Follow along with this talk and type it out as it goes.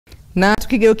Na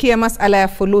tukigeukia masala ya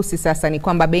fulusi sasa, ni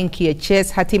kwamba benki ya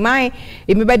Chase hatimaye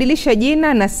imebadilisha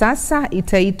jina na sasa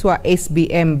itaitwa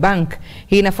SBM Bank.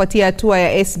 Hii inafuatia hatua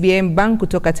ya SBM Bank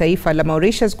kutoka taifa la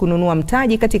Mauritius kununua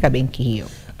mtaji katika benki hiyo.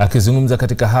 Akizungumza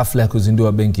katika hafla ya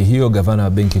kuzindua benki hiyo, gavana wa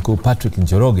benki kuu Patrick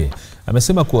Njoroge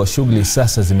amesema kuwa shughuli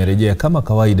sasa zimerejea kama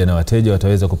kawaida na wateja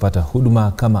wataweza kupata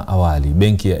huduma kama awali.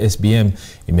 Benki ya SBM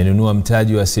imenunua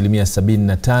mtaji wa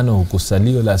 75% huku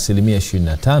salio la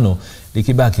 25%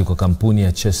 likibaki kwa kampuni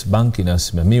ya Chase Bank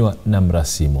inayosimamiwa na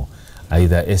mrasimu.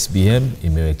 Aidha, SBM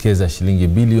imewekeza shilingi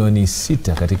bilioni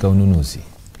 6 katika ununuzi.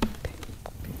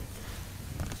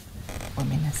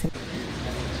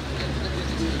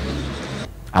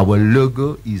 Our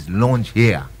logo is launched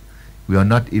here. We are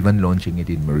not even launching it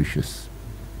in Mauritius.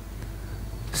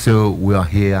 So we are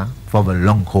here for the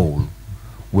long haul.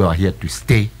 We are here to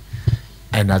stay.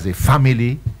 And as a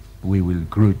family, we will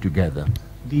grow together.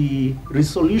 The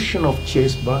resolution of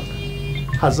Chase Bank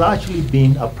has actually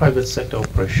been a private sector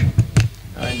operation.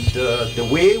 And the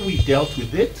way we dealt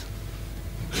with it,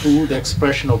 through the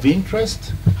expression of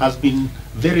interest, has been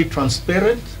very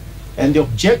transparent. And the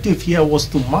objective here was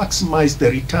to maximize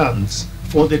the returns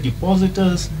for the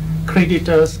depositors,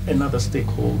 creditors, and other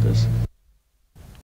stakeholders.